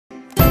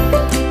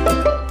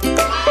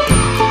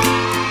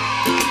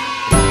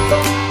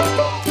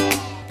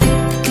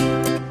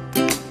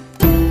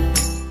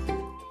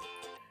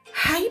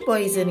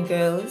boys and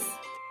girls.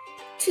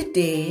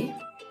 Today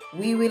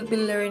we will be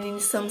learning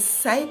some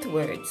sight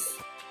words.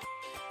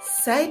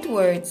 Sight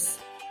words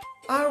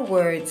are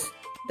words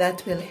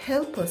that will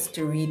help us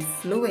to read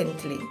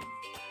fluently.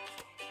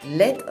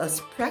 Let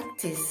us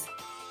practice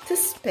to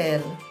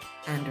spell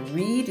and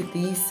read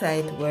these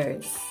sight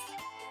words.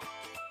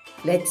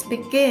 Let's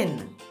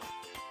begin.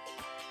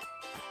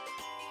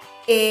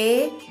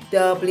 A-W-A-Y,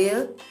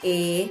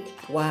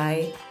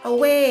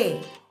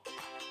 away.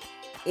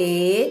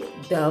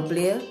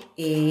 A-W-A-Y,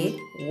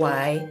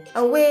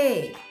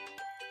 away.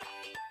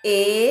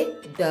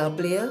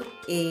 A-W-A-Y,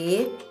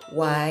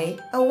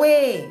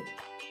 away.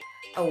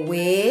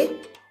 Away,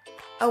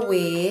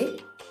 away,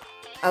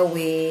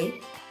 away,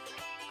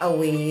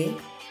 away,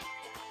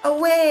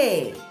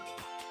 away.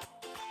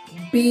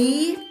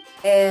 B-L-U-E,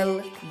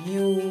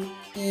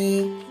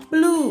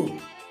 blue.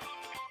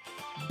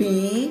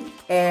 B-L-U-E,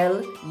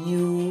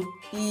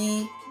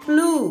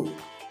 blue.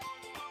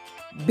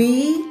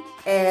 B-L-U-E,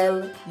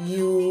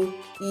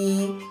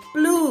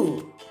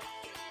 blue.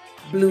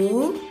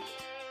 Blue,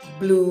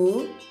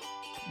 blue,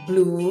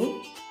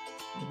 blue,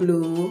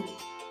 blue,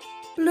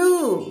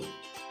 blue.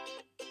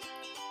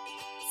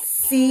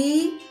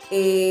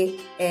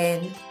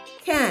 C-A-N,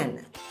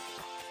 can.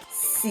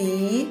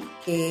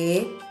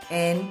 C-A-N,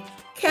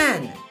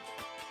 can.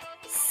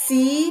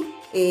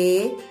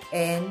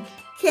 C-A-N,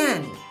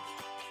 can.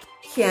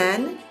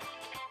 Can,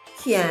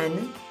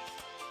 can,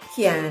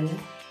 can,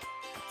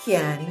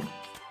 can,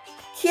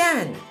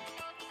 can.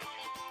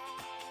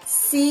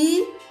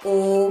 C-O-M-E,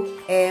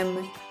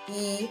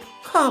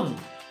 come.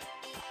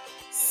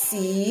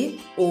 C-O-M-E,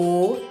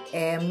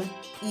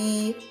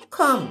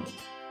 come.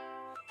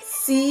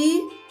 C-O-M-E,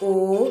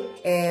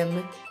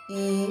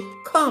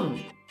 come.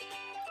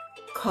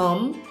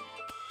 Come,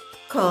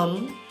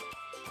 come,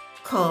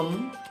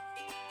 come,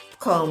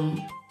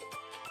 come,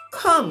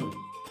 come.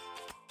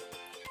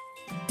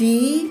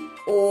 D-O-W-N,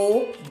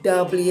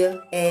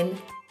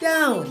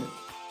 down.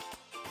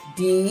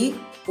 D-O-W-N,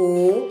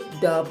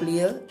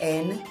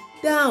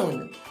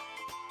 down.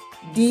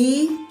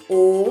 D-O-W-N,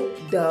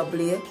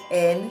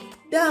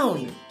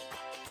 down.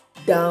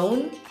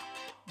 Down,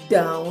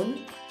 down,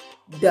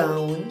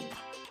 down,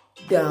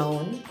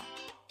 down,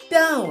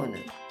 down.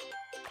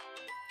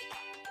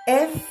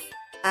 F-I-N-D,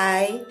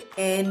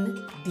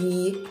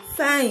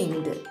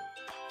 find.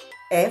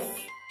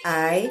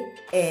 F-I-N-D,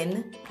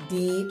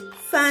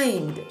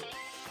 find.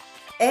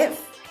 F-I-N-D,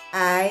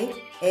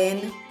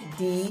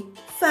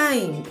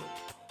 find.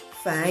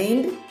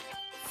 Find,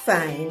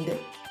 find,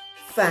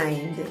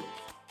 find,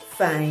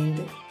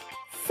 find,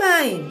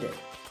 find.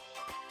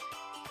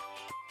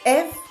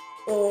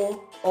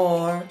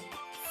 F-O-R,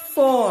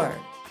 for.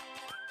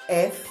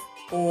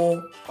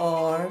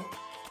 F-O-R,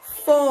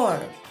 for.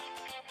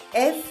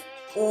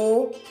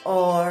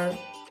 F-O-R,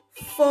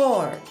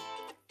 for.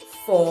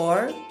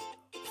 For,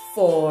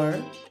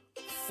 for,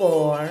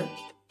 for,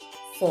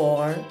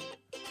 for,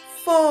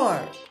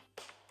 for.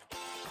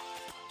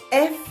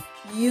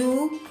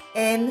 F-U-N-N-Y,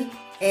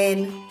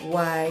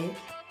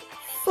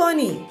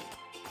 funny.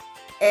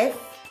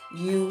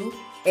 F-U-N-N-Y,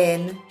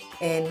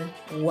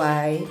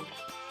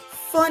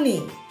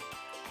 funny.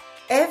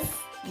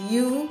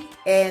 F-U-N-N-Y,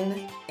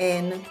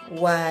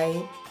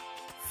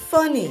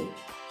 funny.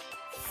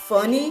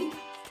 Funny,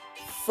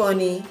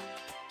 funny,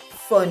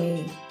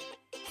 funny,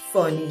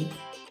 funny,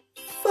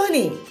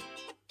 funny.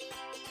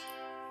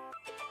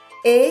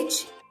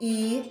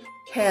 H-E-L-P,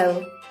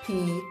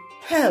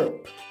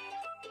 help.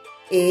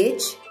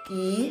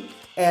 H-E-L-P,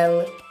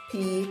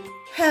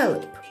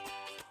 help.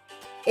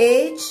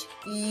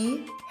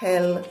 H-E-L-P,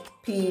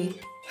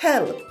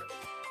 help.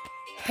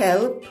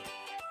 Help,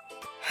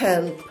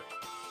 help,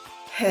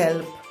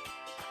 help,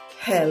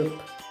 help,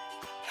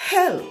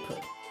 help.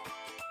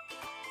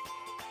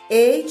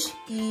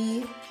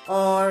 H-E-R-E,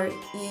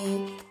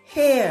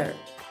 hair.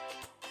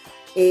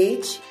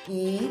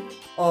 H-E-R-E,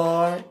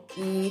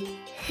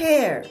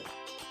 hair.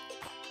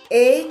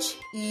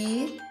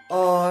 H-E-R-E,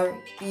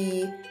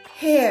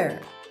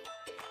 hair.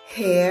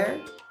 Hair,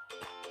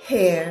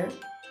 hair,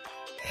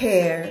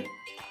 hair,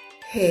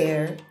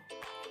 hair,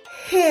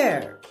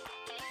 hair.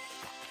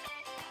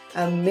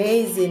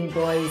 Amazing,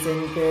 boys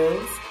and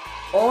girls.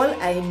 All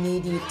I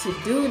need you to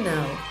do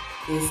now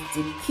is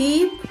to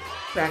keep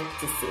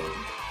practicing.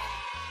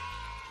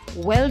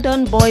 Well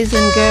done, boys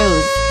and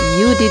girls.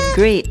 You did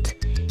great.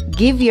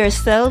 Give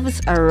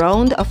yourselves a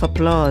round of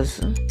applause.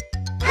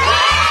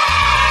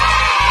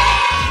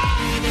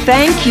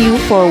 Thank you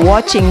for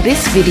watching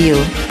this video.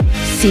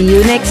 See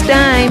you next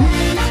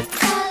time.